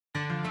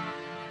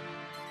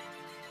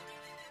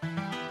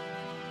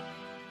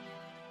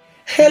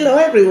Hello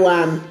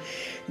everyone,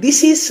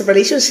 this is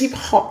Relationship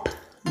Hub.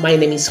 My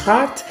name is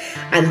Hart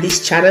and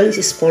this channel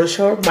is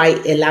sponsored by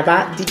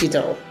Elava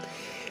Digital.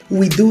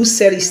 We do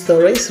share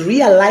stories,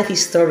 real life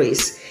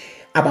stories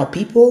about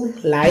people,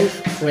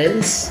 life,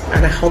 friends,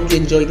 and I hope you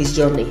enjoy this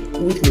journey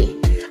with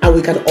me and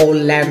we can all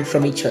learn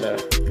from each other.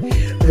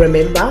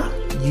 Remember,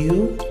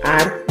 you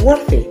are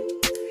worthy.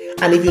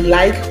 And if you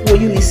like what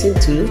you listen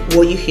to,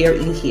 what you hear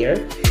in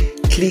here,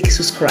 click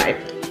subscribe.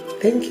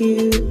 Thank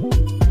you.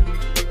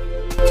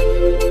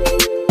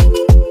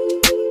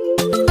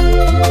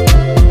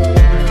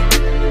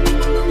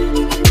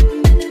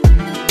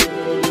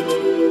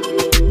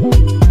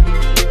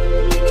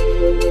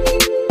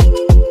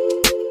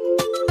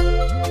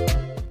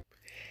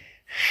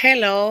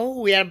 Hello,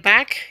 we are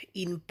back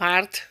in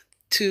part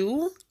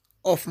 2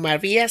 of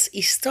Maria's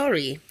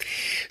story.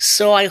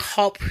 So I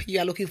hope you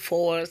are looking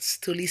forward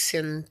to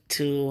listen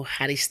to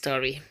her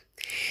story.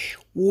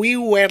 We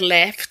were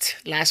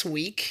left last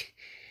week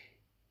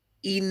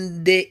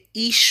in the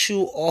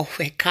issue of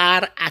a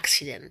car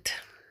accident.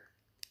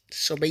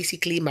 So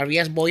basically,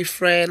 Maria's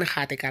boyfriend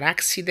had a car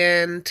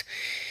accident.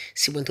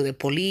 She went to the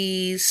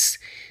police.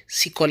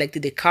 She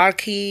collected the car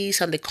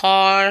keys and the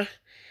car.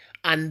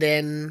 And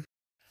then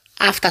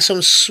after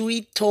some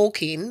sweet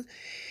talking,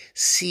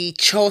 she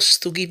chose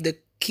to give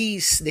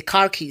the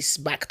car keys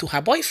back to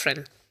her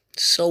boyfriend.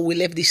 So we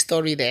left the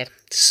story there.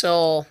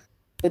 So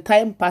the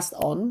time passed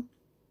on,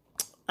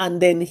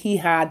 and then he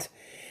had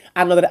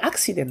another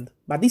accident.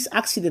 But this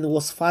accident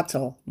was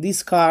fatal.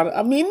 This car,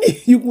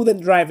 you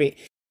couldn't drive it.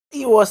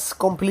 It was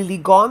completely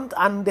gone.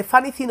 And the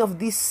funny thing of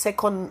this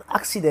second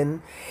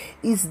accident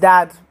is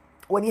that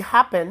when it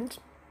happened,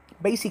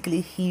 basically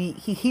he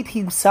hit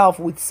himself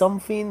with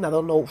something, I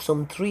don't know,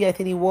 some tree, I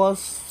think it was,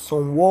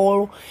 some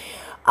wall,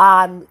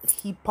 and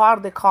he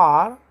parked the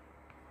car,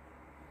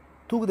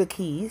 took the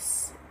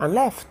keys and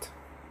left.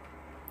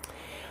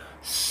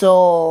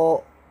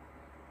 So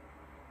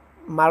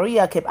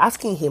Maria kept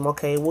asking him,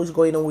 okay, what's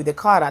going on with the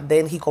car? And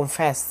then he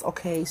confessed,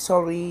 okay,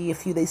 sorry, a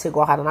few days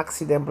ago I had an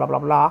accident, blah blah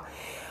blah.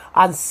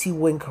 And she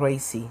went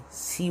crazy.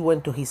 She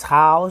went to his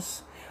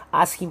house,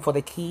 asked him for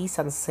the keys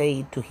and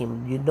said to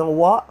him, you know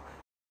what,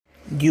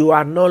 you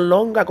are no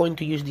longer going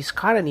to use this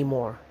car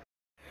anymore.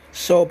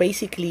 So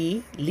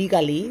basically,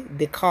 legally,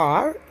 the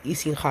car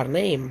is in her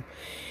name.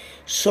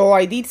 So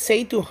I did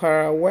say to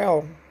her,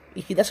 well,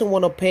 if he doesn't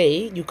want to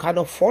pay, you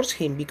cannot force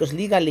him because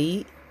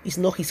legally it's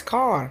not his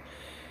car.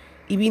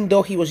 Even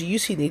though he was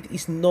using it,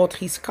 it's not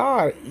his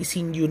car. It's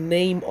in your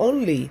name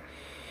only.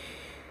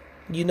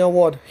 You know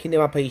what? He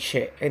never paid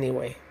shit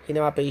anyway. He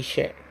never paid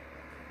shit.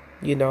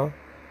 You know?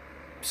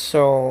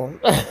 So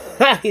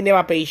he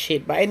never paid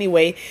shit. But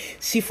anyway,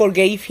 she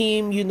forgave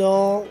him,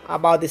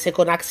 about the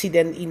second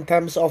accident in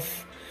terms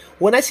of,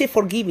 when I say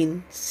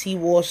forgiving, she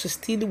was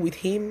still with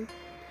him.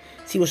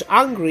 She was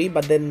angry,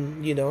 but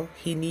then,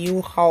 he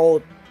knew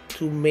how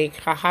to make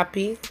her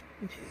happy.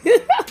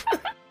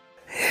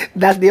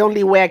 That's the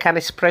only way I can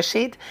express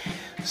it.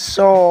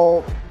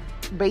 So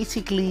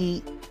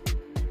basically,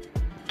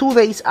 2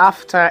 days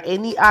after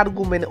any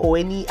argument or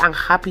any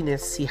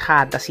unhappiness she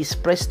had that she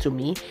expressed to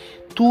me,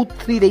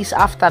 2-3 days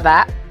after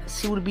that,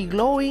 she will be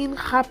glowing,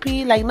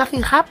 happy, like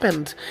nothing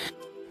happened.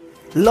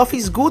 Love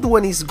is good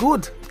when it's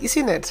good,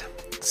 isn't it?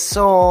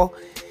 So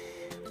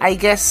I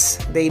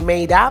guess they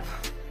made up.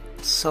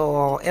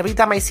 So every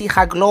time I see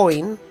her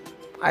glowing,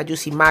 I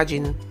just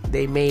imagine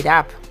they made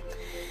up.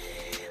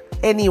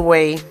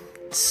 Anyway,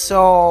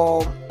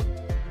 so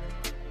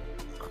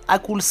I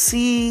could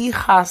see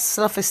her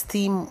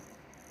self-esteem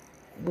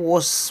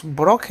was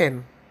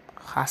broken.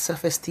 Her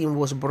self-esteem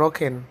was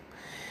broken.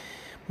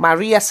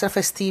 Maria's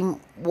self-esteem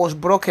was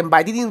broken, but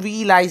I didn't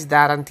realize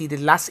that until the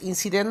last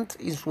incident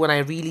is when I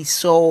really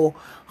saw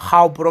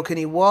how broken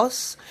it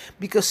was.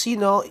 Because, you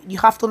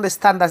have to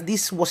understand that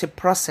this was a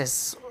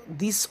process.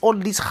 All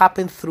this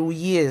happened through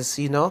years,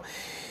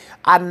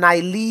 and I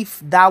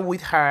lived that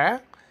with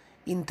her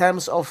in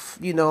terms of,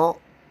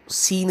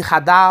 seeing her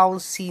down,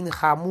 seeing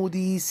her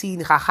moody,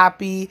 seeing her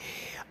happy,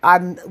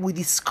 and we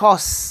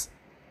discuss,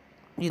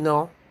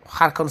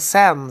 her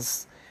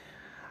concerns.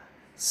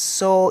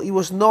 So it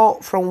was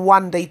not from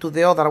one day to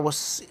the other. It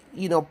was,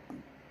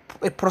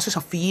 a process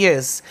of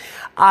years.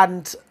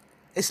 And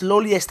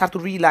slowly I started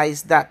to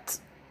realize that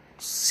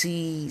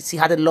she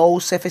had a low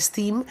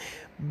self-esteem,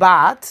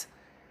 but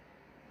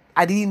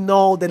I didn't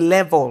know the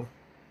level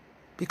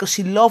because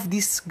she loved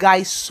this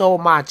guy so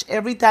much.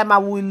 Every time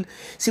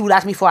she would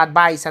ask me for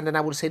advice, and then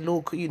I would say,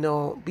 look,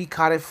 be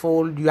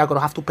careful. You are going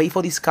to have to pay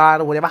for this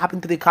car. Whatever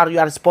happened to the car, you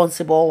are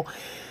responsible.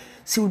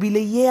 She would be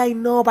like, yeah, I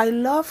know, but I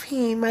love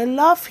him. I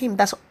love him.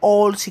 That's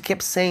all she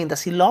kept saying, that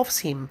she loves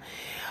him.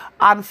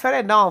 And fair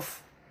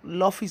enough,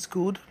 love is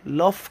good.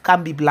 Love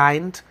can be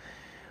blind.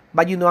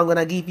 But, I'm going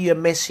to give you a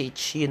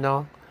message,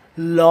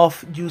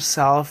 Love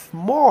yourself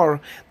more.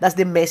 That's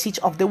the message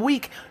of the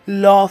week.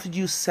 Love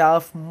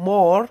yourself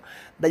more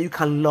that you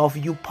can love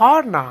your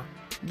partner.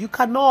 You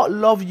cannot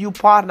love your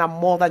partner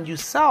more than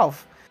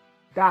yourself.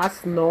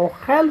 That's not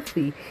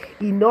healthy.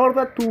 In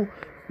order to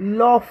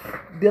love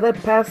the other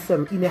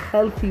person in a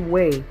healthy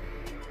way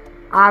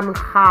and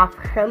have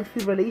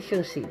healthy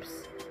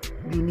relationships,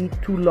 you need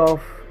to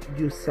love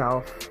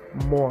yourself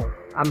more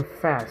and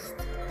first.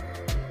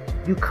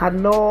 You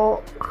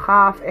cannot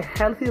have a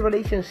healthy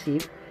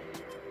relationship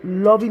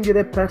loving the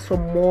other person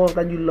more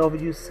than you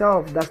love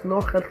yourself. That's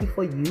not healthy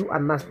for you,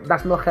 and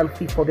that's not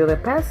healthy for the other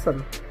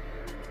person.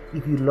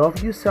 If you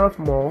love yourself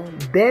more,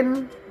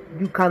 then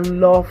you can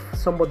love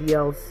somebody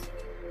else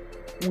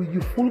with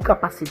your full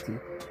capacity,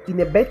 in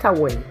a better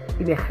way,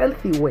 in a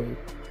healthy way,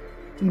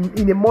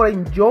 in a more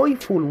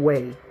enjoyable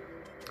way.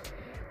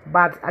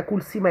 But I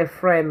could see my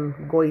friend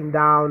going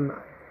down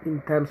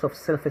in terms of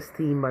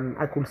self-esteem, and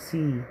I could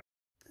see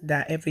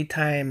that every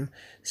time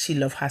she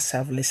loved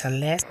herself less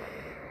and less,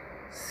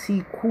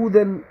 she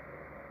couldn't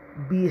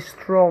be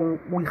strong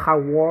with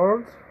her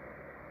words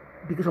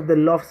because of the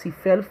love she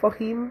felt for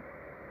him.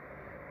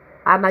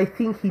 And I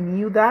think he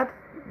knew that,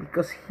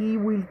 because he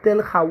will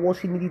tell her what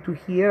she needed to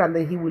hear, and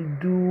then he will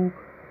do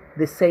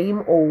the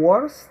same or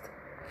worse.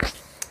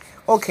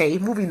 Okay,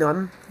 moving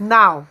on.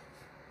 Now,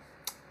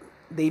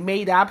 they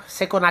made up,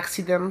 second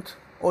accident,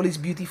 all is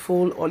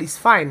beautiful, all is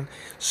fine.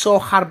 So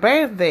her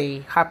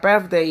birthday,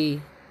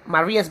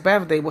 Maria's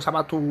birthday was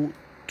about to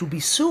be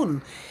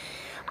soon.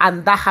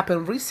 And that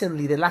happened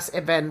recently. The last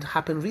event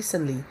happened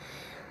recently.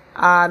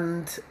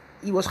 And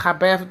it was her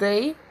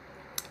birthday.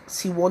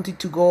 She wanted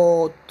to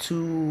go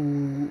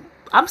to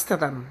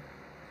Amsterdam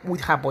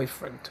with her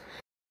boyfriend.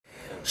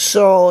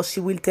 So she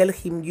will tell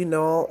him,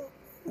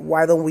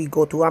 why don't we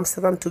go to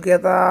Amsterdam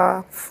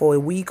together for a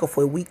week or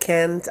for a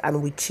weekend,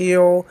 and we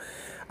chill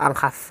and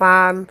have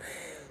fun.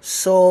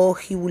 So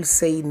he will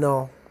say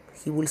no.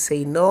 He will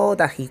say no,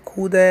 that he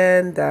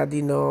couldn't, that,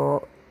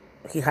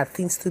 he had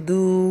things to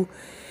do.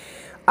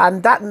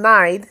 And that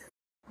night,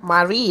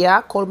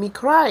 Maria called me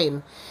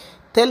crying,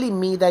 telling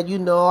me that,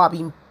 I've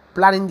been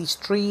planning this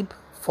trip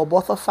for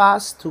both of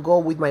us to go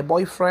with my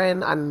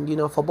boyfriend, and,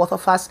 for both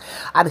of us,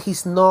 and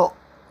he's not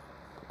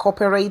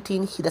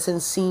cooperating. He doesn't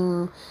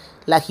seem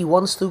like he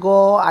wants to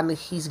go, and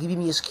he's giving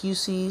me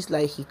excuses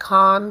like he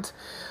can't.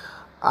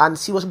 And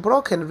she was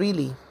broken,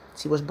 really.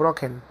 She was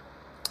broken.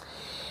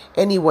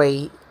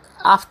 Anyway,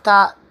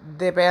 after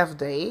the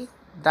birthday,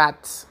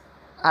 that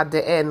at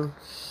the end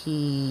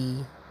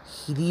he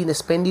didn't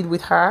spend it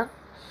with her.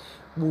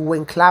 We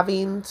went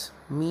clubbing,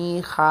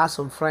 me, her,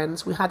 some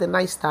friends. We had a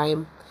nice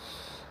time.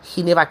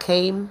 He never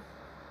came.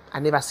 I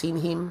never seen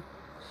him.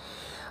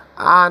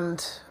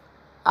 And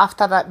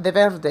after that, the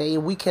birthday,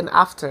 weekend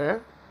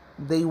after,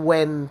 they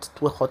went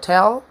to a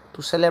hotel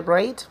to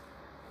celebrate.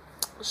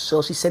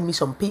 So she sent me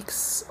some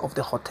pics of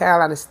the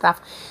hotel and stuff.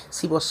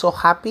 She was so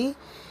happy.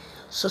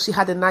 So she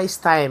had a nice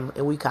time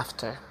a week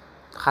after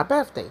her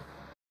birthday.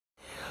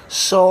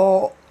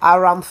 So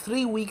around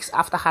 3 weeks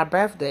after her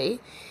birthday,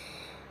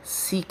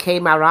 she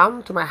came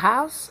around to my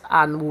house,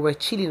 and we were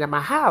chilling at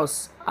my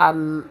house.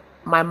 And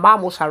my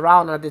mom was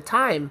around at the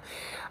time,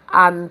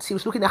 and she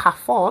was looking at her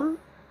phone,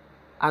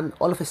 and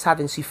all of a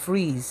sudden she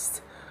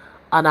freezed.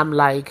 And I'm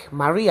like,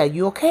 Maria, are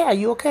you okay? Are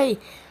you okay?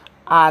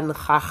 And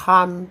her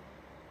hand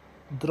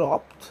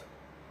dropped,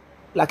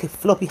 like a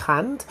floppy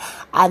hand,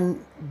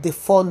 and the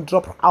phone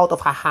dropped out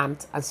of her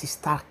hand, and she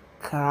started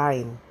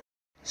crying.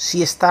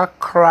 She started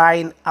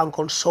crying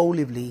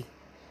uncontrollably,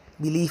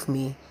 believe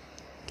me,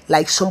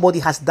 like somebody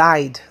has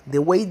died.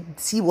 The way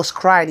she was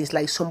crying is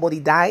like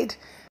somebody died.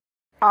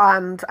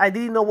 And I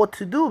didn't know what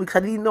to do,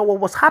 because I didn't know what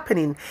was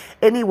happening.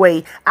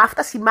 Anyway,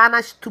 after she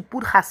managed to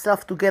put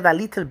herself together a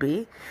little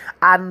bit,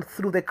 and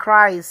through the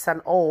cries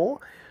and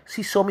all,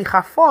 she showed me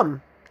her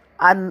phone.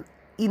 And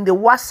in the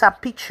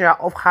WhatsApp picture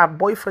of her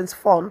boyfriend's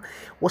phone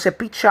was a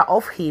picture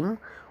of him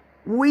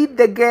with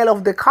the girl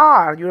of the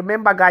car. You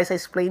remember, guys, I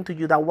explained to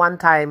you that one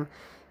time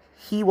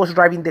he was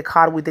driving the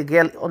car with the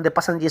girl on the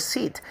passenger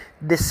seat.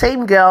 The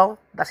same girl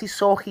that she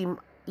saw him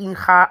in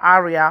her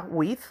area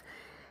with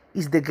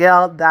is the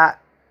girl that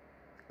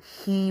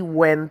he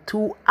went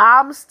to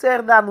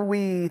Amsterdam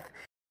with.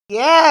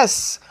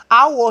 Yes,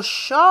 I was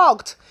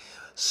shocked.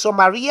 So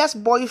Maria's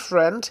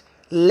boyfriend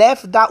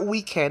left that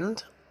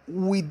weekend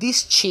with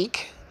this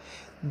chick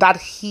that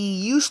he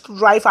used to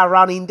drive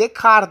around in the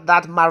car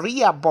that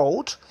Maria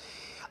bought,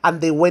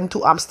 and they went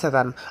to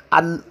Amsterdam.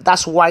 And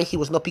that's why he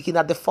was not picking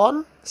up the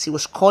phone. She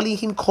was calling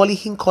him.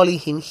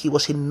 He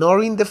was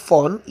ignoring the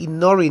phone,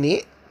 ignoring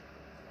it.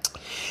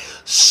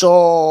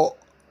 So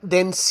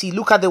then she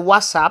looked at the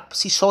WhatsApp,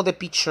 she saw the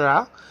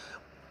picture,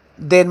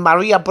 then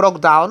Maria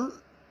broke down.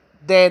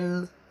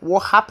 Then what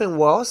happened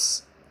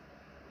was,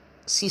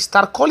 she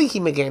started calling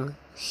him again.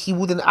 He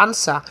wouldn't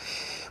answer.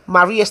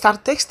 Maria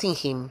started texting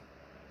him.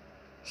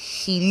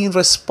 He didn't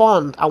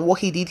respond, and what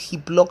he did, he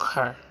blocked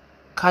her.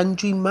 Can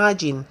you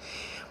imagine?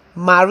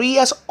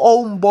 Maria's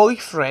own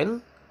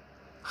boyfriend,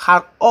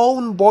 her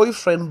own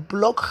boyfriend,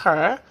 blocked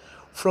her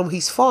from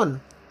his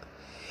phone.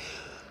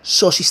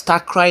 So she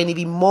started crying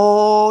even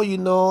more,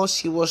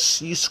 she was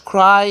just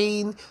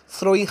crying,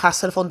 throwing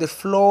herself on the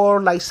floor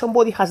like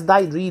somebody has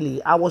died,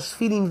 really. I was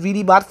feeling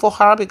really bad for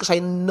her, because I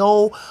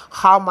know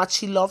how much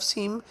she loves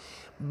him.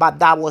 But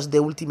that was the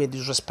ultimate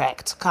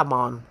disrespect. Come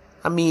on.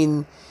 I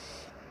mean,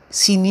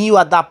 she knew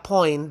at that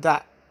point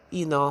that,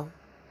 he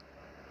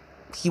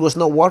was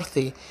not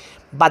worthy.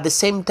 But at the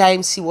same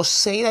time, she was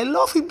saying, I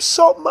love him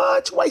so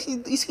much. Why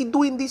is he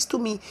doing this to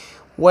me?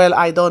 Well,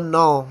 I don't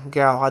know,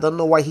 girl. I don't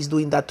know why he's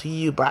doing that to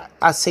you. But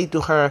I say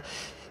to her,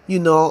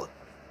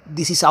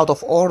 this is out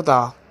of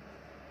order.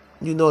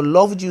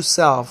 Love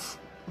yourself.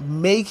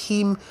 Make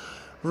him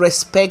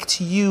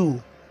respect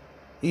you,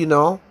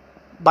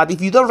 But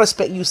if you don't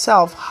respect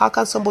yourself, how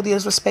can somebody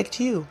else respect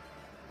you?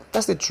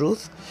 That's the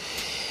truth.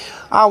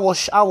 I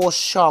was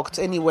shocked.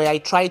 Anyway, I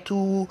tried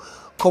to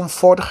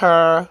comfort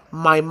her.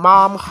 My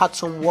mom had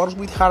some words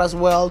with her as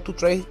well to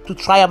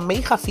try and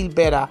make her feel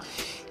better.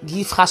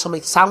 Give her some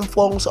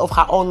examples of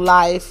her own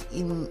life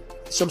in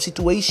some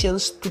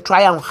situations to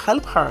try and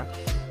help her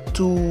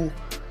to,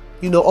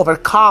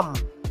 overcome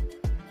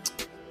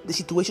the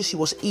situation she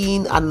was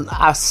in and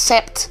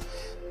accept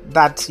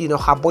that,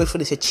 her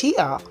boyfriend is a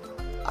cheater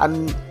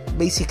and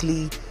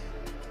basically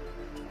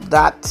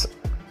that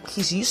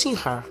he's using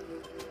her.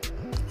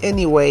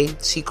 Anyway,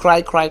 she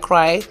cried.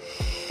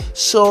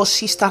 So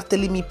she started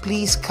telling me,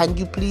 please, can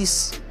you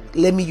please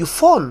lend me your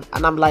phone?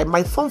 And I'm like,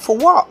 my phone for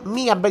what?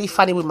 Me, I'm very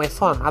funny with my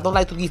phone. I don't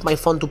like to give my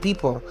phone to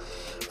people.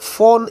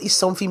 Phone is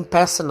something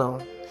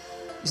personal.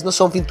 It's not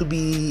something to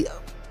be,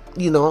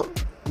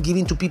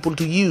 giving to people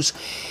to use.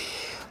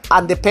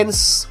 And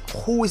depends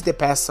who is the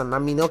person. I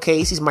mean, okay,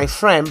 this is my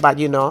friend, but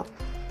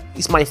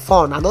it's my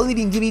phone. I don't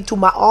even give it to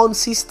my own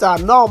sister.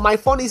 No, my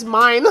phone is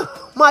mine.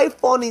 My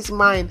phone is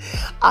mine.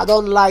 I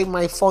don't like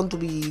my phone to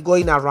be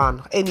going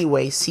around.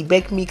 Anyway, she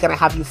begged me, can I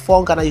have your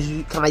phone? Can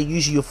I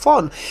use your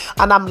phone?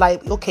 And I'm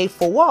like, okay,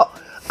 for what?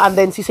 And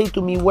then she said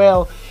to me,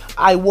 well,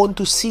 I want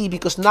to see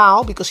because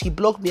he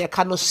blocked me, I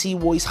cannot see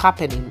what is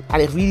happening.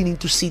 And I really need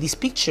to see this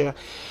picture.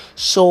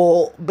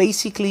 So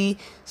basically,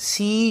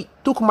 she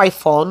took my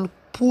phone,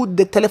 put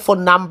the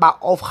telephone number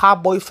of her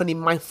boyfriend in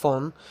my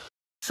phone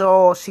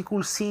so she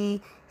could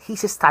see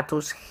his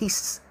status,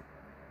 his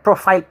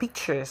profile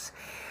pictures.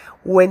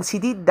 When she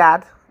did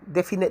that,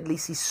 definitely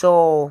she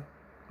saw,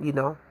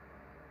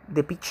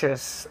 the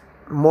pictures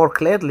more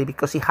clearly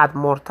because she had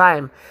more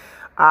time.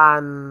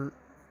 And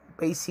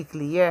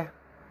basically,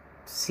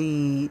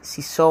 she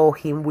saw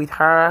him with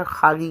her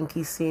hugging,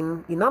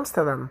 kissing in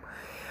Amsterdam.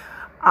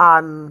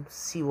 And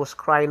she was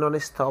crying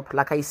non-stop.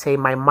 Like I say,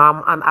 my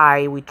mom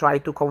and we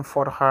tried to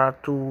comfort her,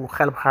 to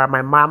help her.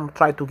 My mom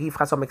tried to give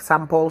her some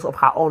examples of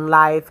her own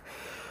life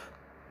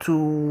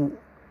to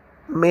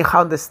make her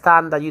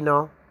understand that,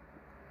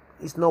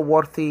 it's not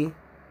worthy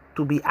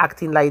to be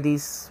acting like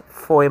this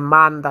for a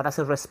man that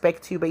doesn't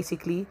respect you,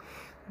 basically.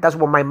 That's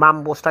what my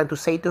mom was trying to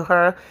say to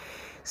her.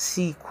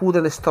 She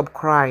couldn't stop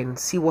crying.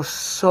 She was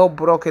so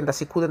broken that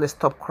she couldn't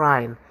stop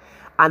crying.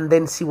 And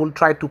then she will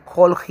try to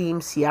call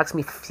him. She asked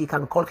me if she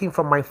can call him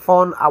from my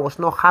phone. I was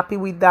not happy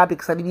with that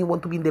because I didn't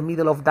want to be in the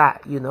middle of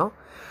that,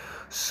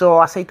 So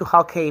I said to her,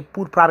 okay,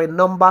 put private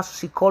number. So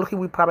she called him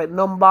with private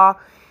number.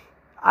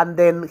 And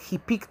then he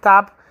picked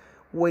up.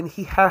 When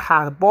he heard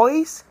her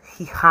voice,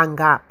 he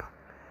hung up.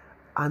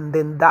 And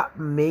then that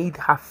made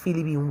her feel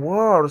even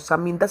worse. I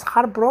mean, that's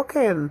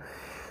heartbroken.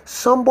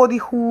 Somebody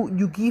who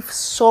you give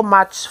so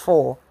much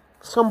for.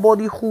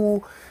 Somebody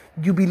who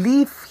you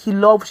believe he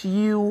loves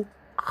you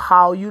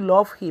how you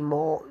love him,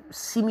 or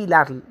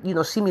similarly,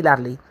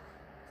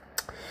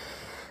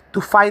 to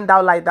find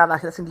out like that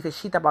he doesn't give a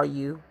shit about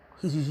you,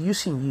 he's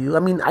using you. I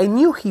mean, I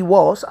knew he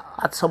was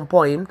at some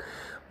point,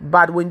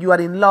 but when you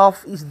are in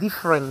love, it's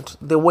different.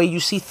 The way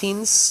you see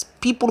things,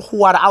 people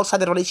who are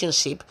outside the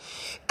relationship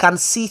can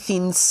see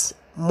things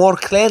more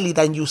clearly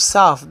than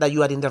yourself that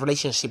you are in the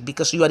relationship,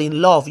 because you are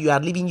in love, you are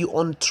living your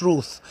own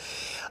truth,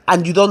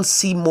 and you don't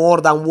see more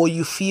than what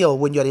you feel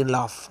when you are in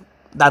love.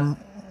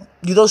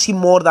 You don't see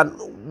more than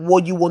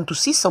what you want to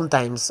see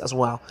sometimes as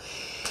well.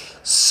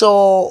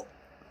 So,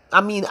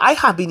 I mean, I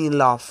have been in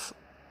love.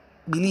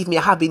 Believe me,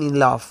 I have been in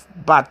love.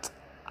 But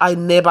I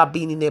never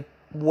been in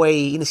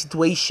a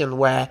situation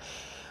where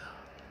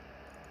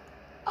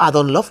I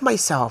don't love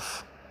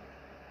myself.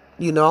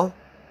 You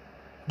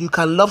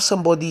can love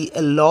somebody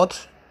a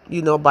lot,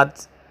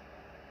 but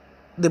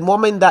the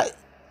moment that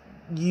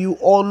your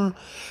own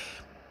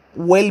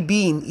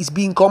well-being is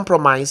being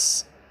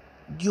compromised,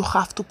 you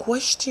have to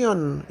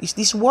question, is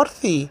this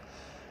worthy?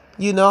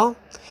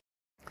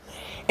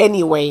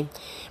 Anyway,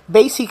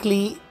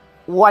 basically,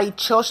 what I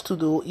chose to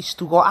do is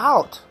to go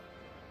out.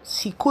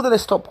 She couldn't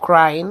stop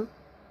crying.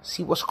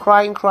 She was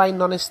crying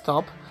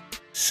non-stop.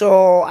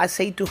 So I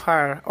say to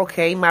her,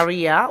 okay,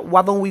 Maria,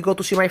 why don't we go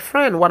to see my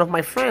friend, one of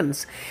my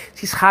friends?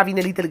 She's having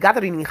a little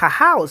gathering in her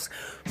house.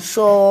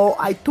 So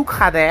I took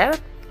her there.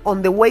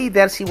 On the way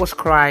there, she was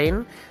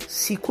crying.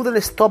 She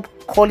couldn't stop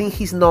calling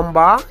his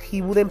number.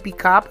 He wouldn't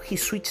pick up. He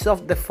switched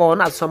off the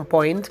phone at some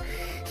point.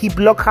 He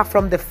blocked her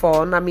from the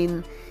phone. I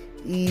mean,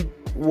 it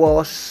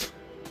was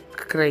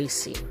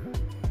crazy.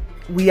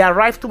 We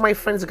arrived to my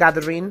friend's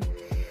gathering,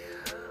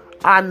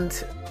 and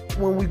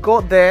when we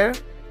got there,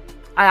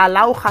 I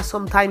allow her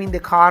some time in the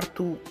car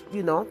to,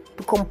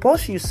 to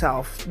compose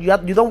yourself. You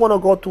don't want to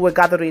go to a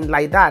gathering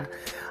like that.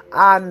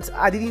 And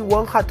I didn't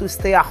want her to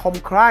stay at home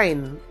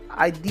crying.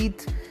 I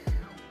did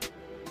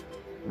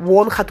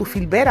want her to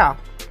feel better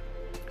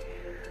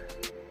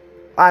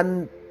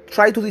and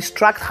try to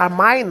distract her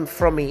mind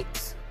from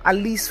it, at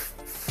least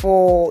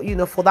for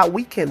that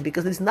weekend,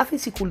 because there's nothing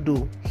she could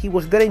do. He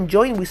was there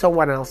enjoying with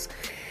someone else.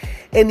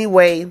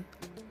 Anyway,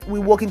 we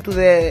walk into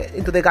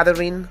the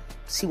gathering.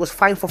 She was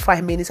fine for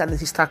 5 minutes and then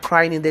she started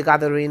crying in the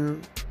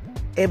gathering.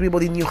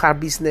 Everybody knew her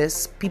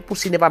business. People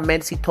she never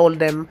met, she told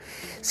them.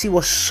 She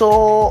was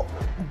so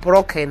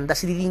broken that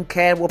she didn't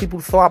care what people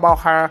thought about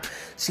her.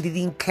 She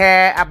didn't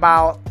care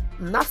about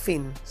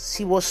nothing.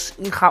 She was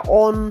in her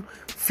own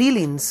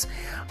feelings.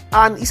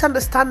 And it's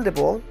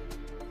understandable.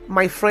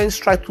 My friends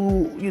tried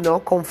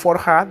to, comfort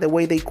her the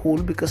way they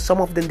could, because some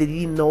of them, they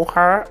didn't know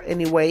her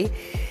anyway.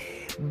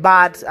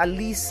 But at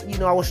least,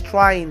 I was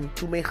trying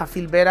to make her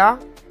feel better.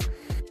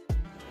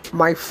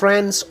 My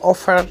friends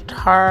offered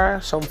her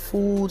some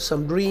food,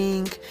 some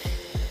drink.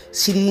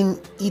 She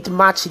didn't eat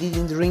much, she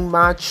didn't drink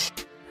much.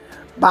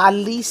 But at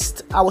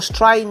least I was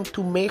trying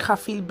to make her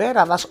feel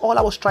better. That's all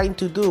I was trying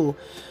to do.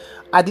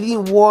 I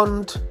didn't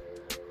want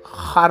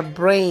her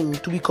brain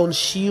to be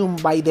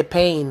consumed by the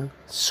pain.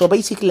 So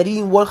basically, I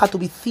didn't want her to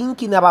be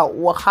thinking about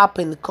what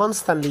happened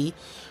constantly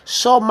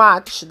so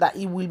much that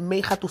it will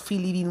make her to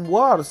feel even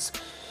worse.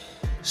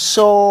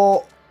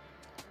 So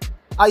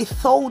I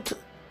thought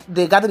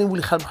the gathering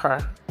will help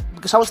her,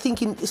 because I was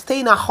thinking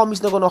staying at home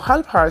is not going to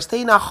help her.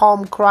 Staying at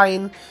home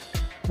crying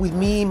with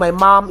me, my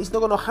mom, is not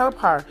going to help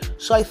her.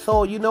 So I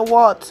thought, you know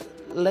what,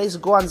 let's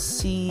go and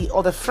see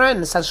other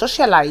friends and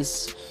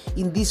socialize.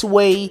 In this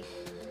way,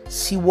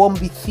 she won't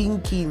be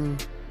thinking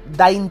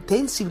that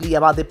intensively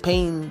about the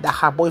pain that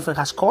her boyfriend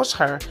has caused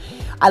her,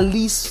 at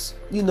least,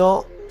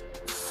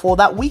 for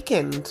that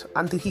weekend,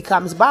 until he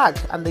comes back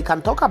and they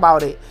can talk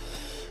about it.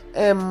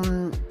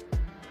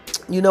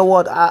 You know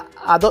what,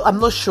 I'm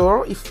not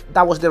sure if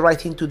that was the right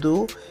thing to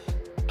do,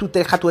 to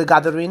take her to a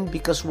gathering,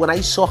 because when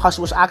I saw how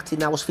she was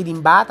acting, I was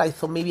feeling bad. I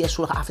thought maybe I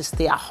should have to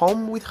stay at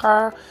home with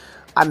her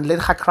and let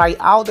her cry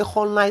out the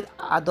whole night.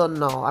 I don't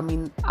know. I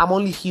mean, I'm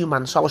only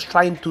human, so I was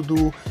trying to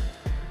do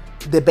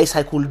the best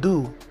I could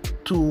do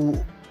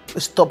to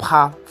stop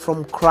her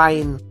from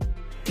crying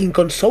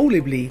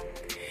inconsolably.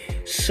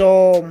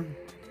 So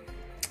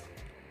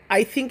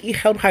I think it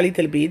helped her a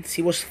little bit.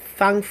 She was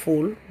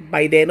thankful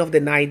by the end of the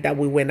night that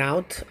we went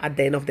out at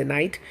the end of the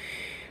night.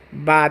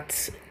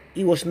 But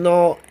it was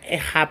not a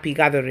happy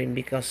gathering,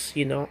 because,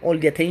 all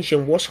the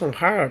attention was on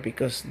her,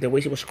 because the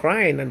way she was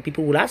crying, and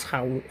people would ask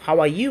her, how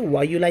are you?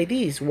 Why are you like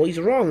this? What is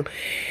wrong?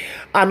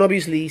 And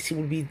obviously she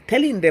would be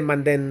telling them,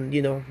 and then,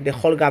 the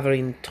whole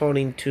gathering turned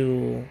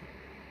into,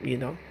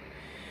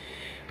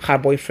 her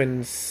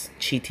boyfriend's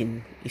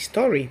cheating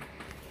story.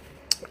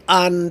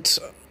 And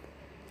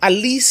at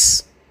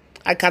least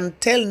I can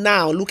tell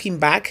now, looking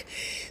back,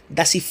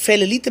 that she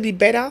felt a little bit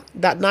better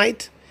that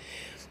night.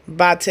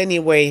 But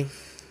anyway,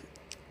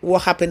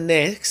 what happened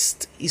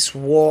next is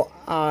what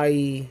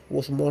I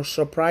was more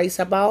surprised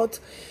about.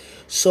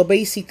 So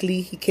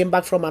basically, he came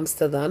back from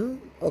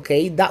Amsterdam.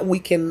 Okay, that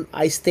weekend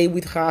I stayed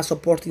with her,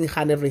 supporting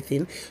her and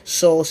everything.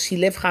 So she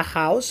left her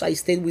house. I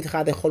stayed with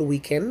her the whole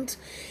weekend.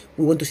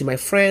 We went to see my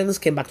friends,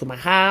 came back to my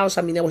house.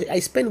 I mean, I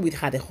spent with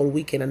her the whole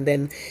weekend, and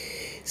then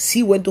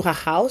she went to her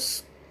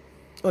house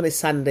on a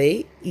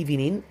Sunday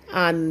evening,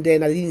 and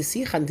then I didn't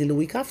see her until the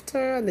week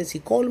after, and then she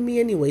called me.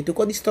 Anyway, to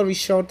cut the story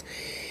short,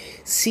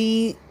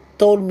 she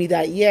told me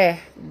that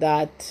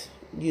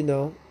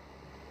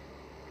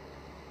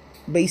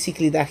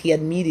basically that he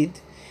admitted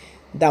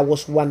that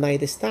was one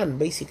night stand.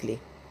 Basically,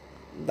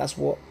 that's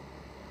what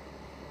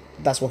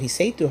he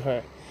said to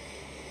her.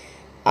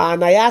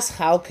 And I asked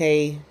her,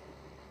 okay,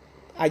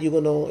 are you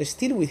gonna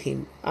still with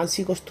him? And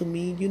she goes to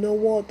me, you know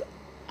what,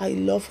 I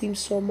love him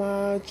so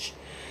much,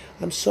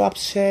 I'm so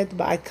upset,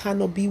 but I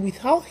cannot be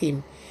without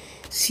him.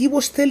 She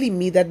was telling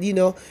me that,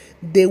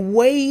 the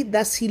way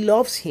that she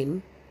loves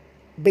him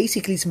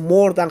basically is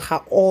more than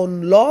her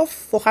own love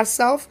for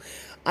herself,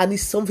 and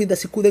it's something that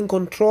she couldn't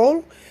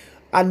control.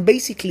 And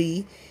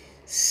basically,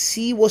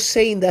 she was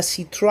saying that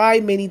she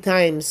tried many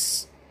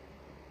times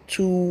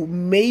to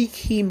make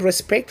him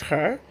respect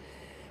her,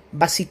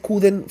 but she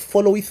couldn't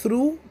follow it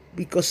through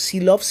because she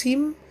loves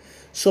him.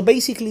 So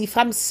basically, if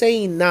I'm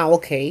saying now,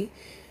 okay,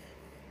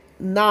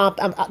 now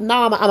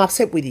I'm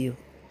upset with you,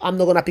 I'm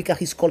not gonna pick up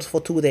his calls for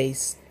 2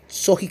 days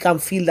so he can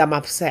feel that I'm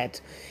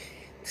upset,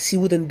 she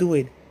wouldn't do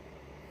it.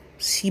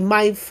 She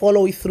might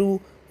follow it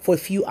through for a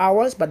few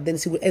hours, but then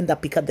she will end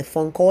up picking up the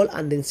phone call,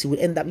 and then she will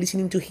end up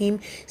listening to him.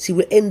 She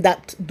will end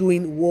up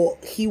doing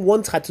what he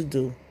wants her to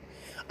do,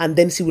 and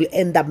then she will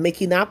end up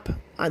making up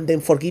and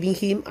then forgiving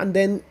him, and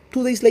then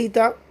 2 days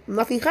later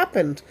nothing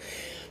happened.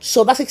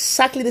 So that's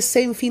exactly the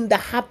same thing that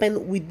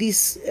happened with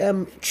this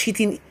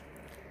cheating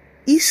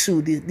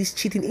issue, this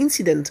cheating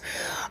incident.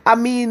 I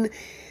mean,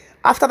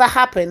 after that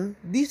happened,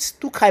 this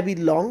took a bit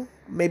long,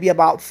 maybe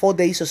about 4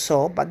 days or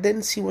so, but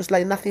then she was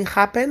like, nothing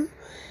happened.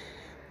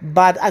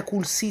 but I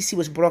could see she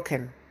was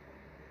broken.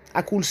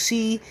 I could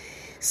see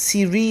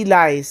she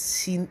realized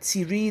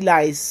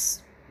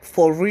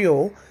for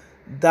real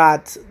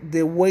that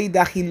the way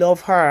that he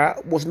loved her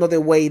was not the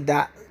way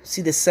that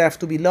she deserved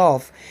to be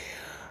loved.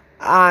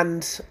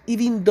 And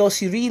even though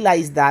she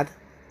realized that,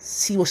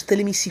 she was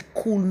telling me she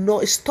could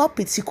not stop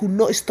it. She could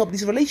not stop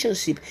this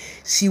relationship.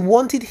 She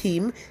wanted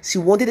him. She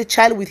wanted a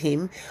child with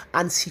him,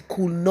 and she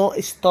could not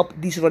stop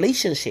this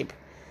relationship.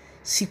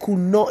 She could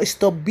not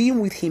stop being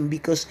with him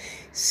because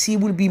she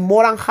will be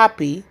more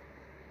unhappy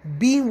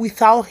being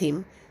without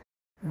him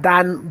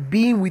than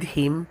being with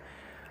him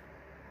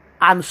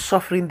and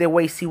suffering the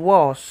way she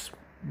was.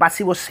 But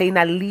she was saying,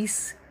 at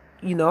least,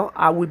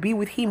 I will be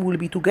with him, we'll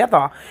be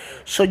together.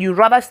 So you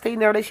rather stay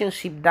in a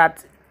relationship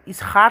that is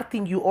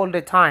hurting you all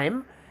the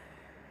time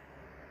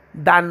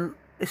than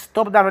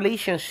stop the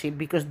relationship,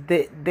 because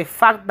the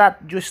fact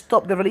that you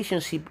stop the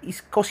relationship is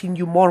causing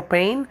you more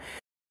pain.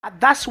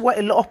 That's what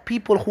a lot of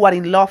people who are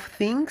in love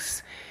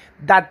thinks,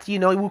 that it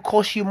will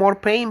cause you more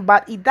pain,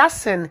 but it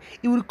doesn't.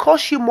 It will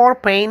cause you more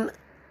pain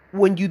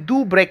when you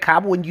do break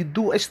up, when you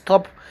do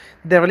stop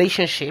the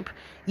relationship.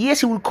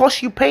 Yes, it will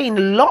cause you pain,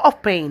 a lot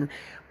of pain,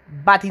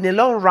 but in the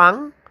long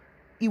run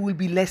it will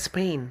be less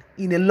pain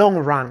in the long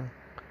run.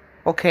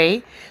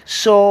 Okay,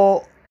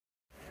 so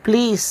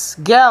please,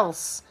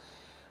 girls,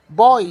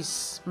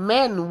 boys,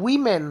 men,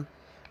 women,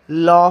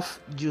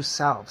 love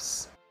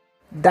yourselves.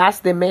 That's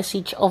the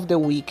message of the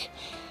week.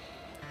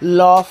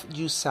 Love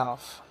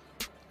yourself.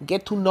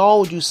 Get to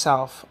know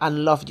yourself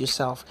and love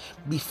yourself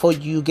before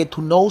you get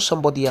to know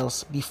somebody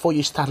else, before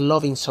you start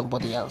loving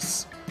somebody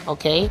else.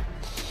 Okay,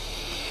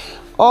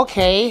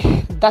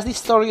 that's the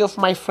story of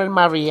my friend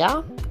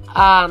Maria.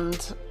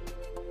 And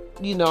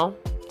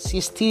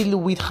she's still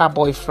with her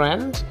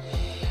boyfriend.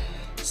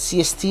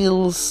 She's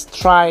still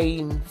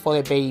trying for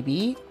a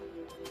baby,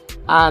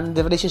 and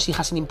the relationship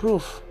hasn't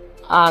improved.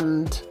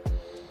 And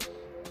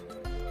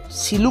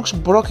she looks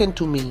broken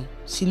to me.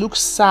 She looks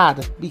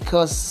sad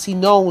because she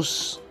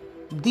knows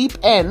deep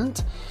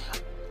end,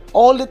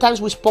 all the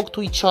times we spoke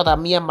to each other,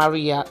 me and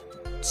Maria,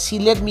 she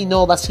let me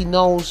know that she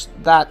knows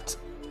that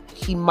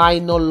he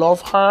might not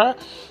love her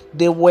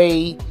the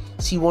way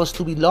she wants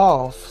to be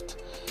loved.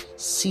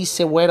 She's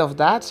aware of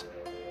that,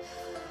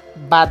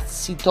 but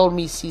she told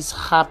me she's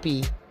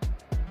happy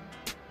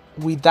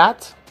with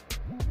that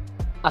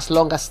as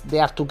long as they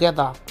are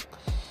together.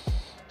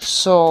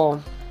 So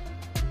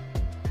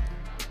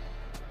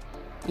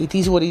it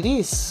is what it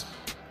is.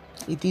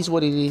 It is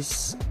what it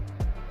is.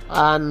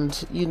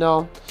 And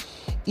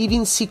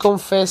even she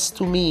confessed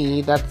to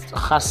me that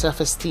her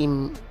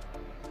self-esteem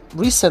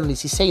recently,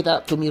 she said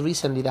that to me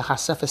recently, that her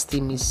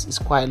self-esteem is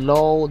quite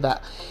low,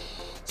 that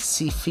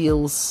she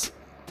feels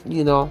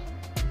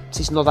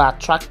she's not that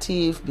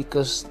attractive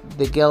because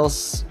the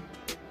girls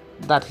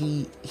that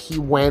he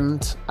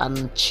went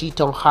and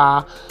cheated on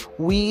her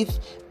with,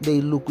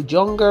 they look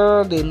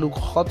younger, they look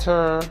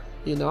hotter,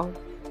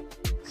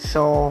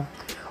 so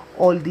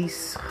all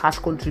this has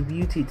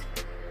contributed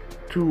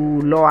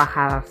to lower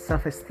her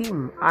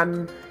self-esteem.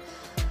 And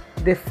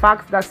the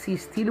fact that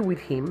she's still with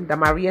him, that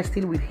Maria is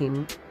still with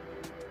him,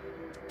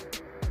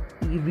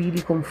 it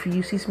really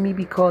confuses me,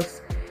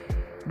 because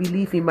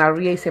believe me,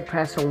 Maria is a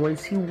person, when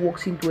she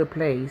walks into a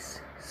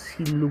place,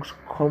 she looks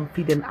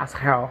confident as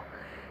hell.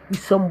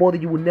 It's somebody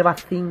you would never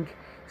think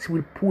she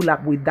will pull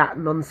up with that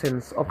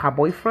nonsense of her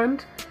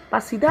boyfriend, but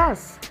she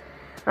does.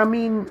 I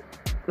mean,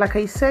 like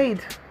I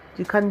said,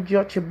 you can't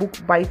judge a book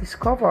by its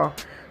cover.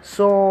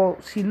 So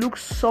she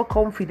looks so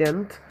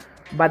confident,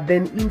 but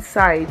then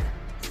inside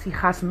she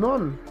has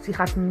none. She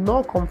has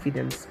no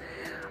confidence.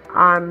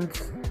 And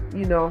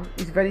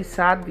it's very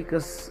sad,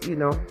 because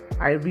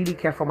I really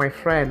care for my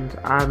friend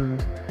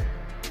and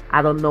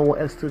I don't know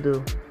what else to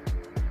do.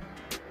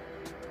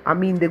 I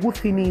mean, the good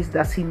thing is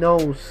that she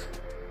knows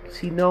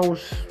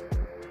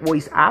what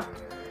is up,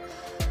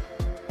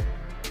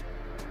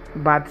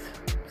 but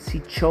she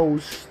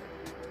chose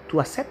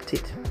to accept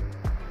it.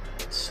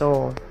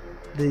 So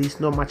there is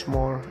not much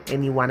more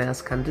anyone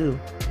else can do.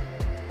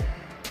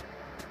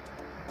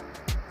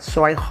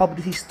 So I hope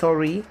this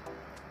story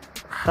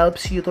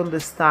helps you to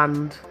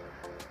understand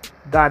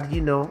that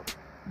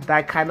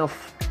that kind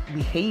of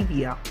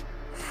behavior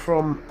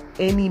from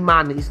any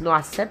man is not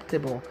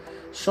acceptable.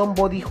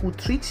 Somebody who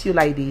treats you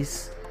like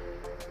this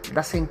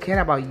doesn't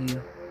care about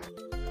you.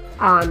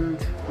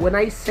 And when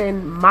I say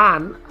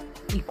man,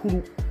 it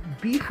could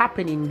be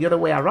happening the other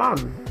way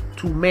around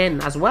to men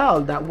as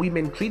well, that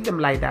women treat them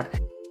like that.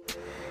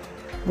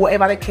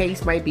 Whatever the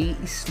case might be,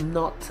 it's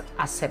not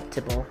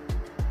acceptable.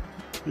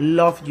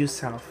 Love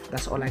yourself.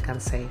 That's all I can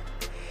say.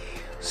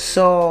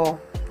 So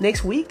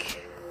next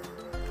week,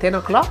 10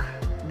 o'clock,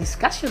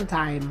 discussion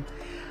time.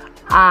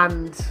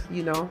 And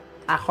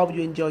I hope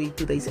you enjoyed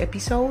today's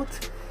episode.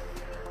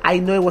 I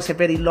know it was a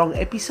very long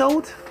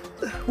episode.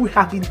 We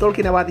have been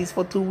talking about this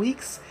for 2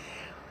 weeks,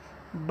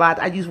 but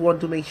I just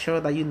want to make sure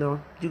that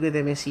you get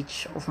the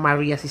message of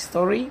Maria's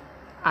story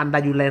and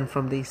that you learn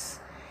from this.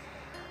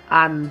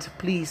 And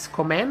please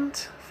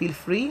comment, feel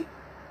free.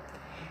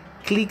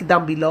 click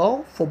down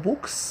below for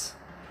books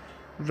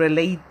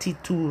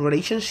related to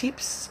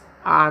relationships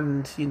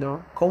and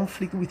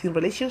conflict within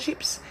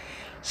relationships.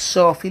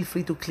 So feel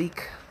free to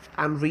click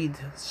and read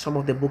some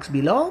of the books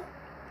below.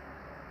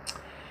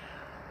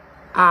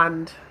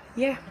 And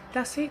yeah,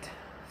 that's it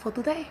for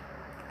today.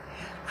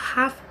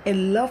 Have a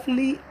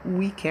lovely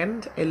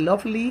weekend, a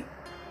lovely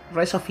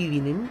rest of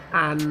evening,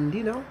 and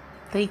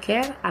take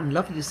care and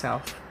love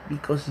yourself,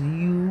 because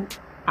you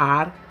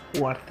are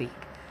worthy.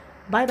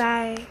 Bye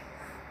bye.